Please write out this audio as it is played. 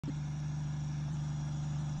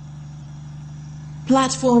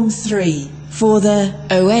Platform 3 for the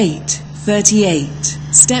 0838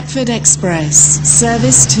 Stepford Express,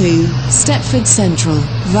 service to Stepford Central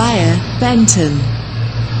via Benton.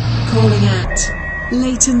 Calling at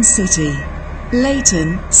Leighton City,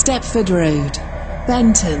 Leighton, Stepford Road,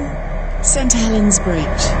 Benton, St Helens Bridge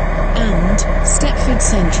and Stepford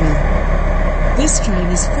Central. This train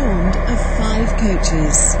is formed of 5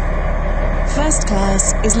 coaches. First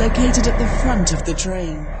class is located at the front of the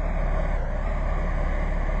train.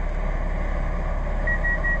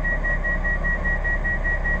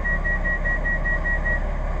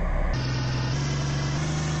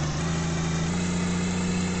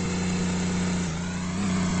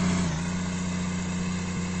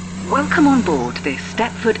 Welcome on board this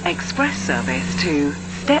Stepford Express service to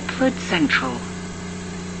Stepford Central.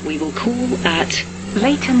 We will call at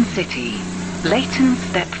Leighton City, Leighton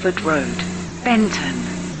Stepford Road, Benton,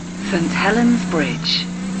 St Helens Bridge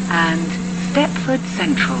and Stepford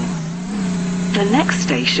Central. The next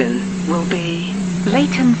station will be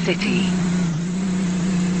Leighton City.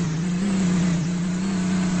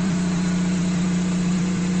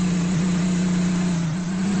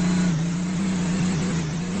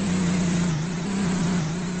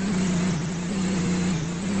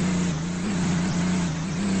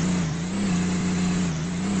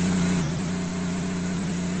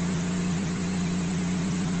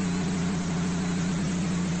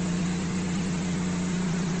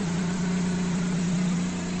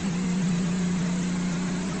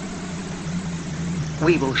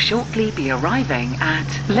 We will shortly be arriving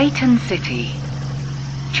at Leighton City.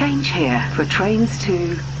 Change here for trains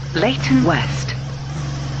to Leighton West.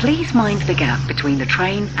 Please mind the gap between the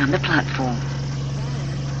train and the platform.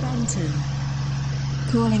 Benton.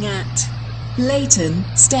 Calling at Leighton,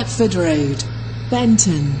 Stepford Road,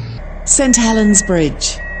 Benton, St Helens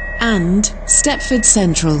Bridge and Stepford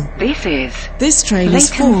Central. This train Leighton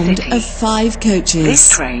is formed City. of 5 coaches. This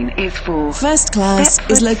train is for First class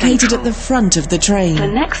Stepford is located Central. at the front of the train. The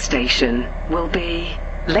next station will be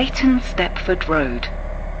Leighton Stepford Road.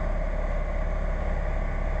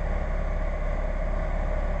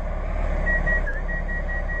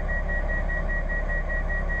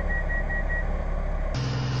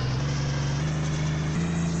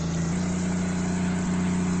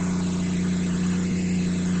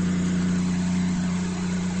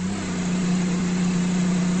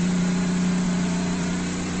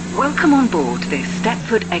 Welcome on board this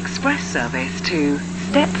Stepford Express service to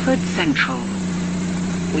Stepford Central.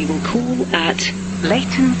 We will call at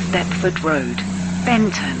Leighton Stepford Road,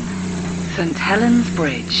 Benton, St Helens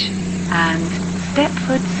Bridge and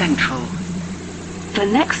Stepford Central. The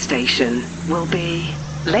next station will be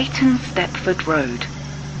Leighton Stepford Road.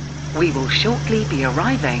 We will shortly be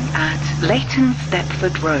arriving at Leighton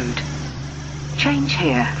Stepford Road. Change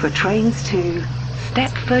here for trains to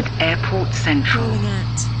Stepford Airport Central. Calling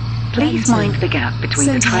at Please Benton, mind the gap between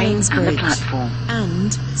St the train Helens and the Bridge platform.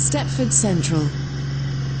 and Stepford Central.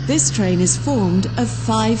 This train is formed of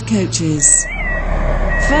 5 coaches.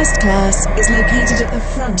 First class is located at the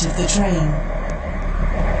front of the train.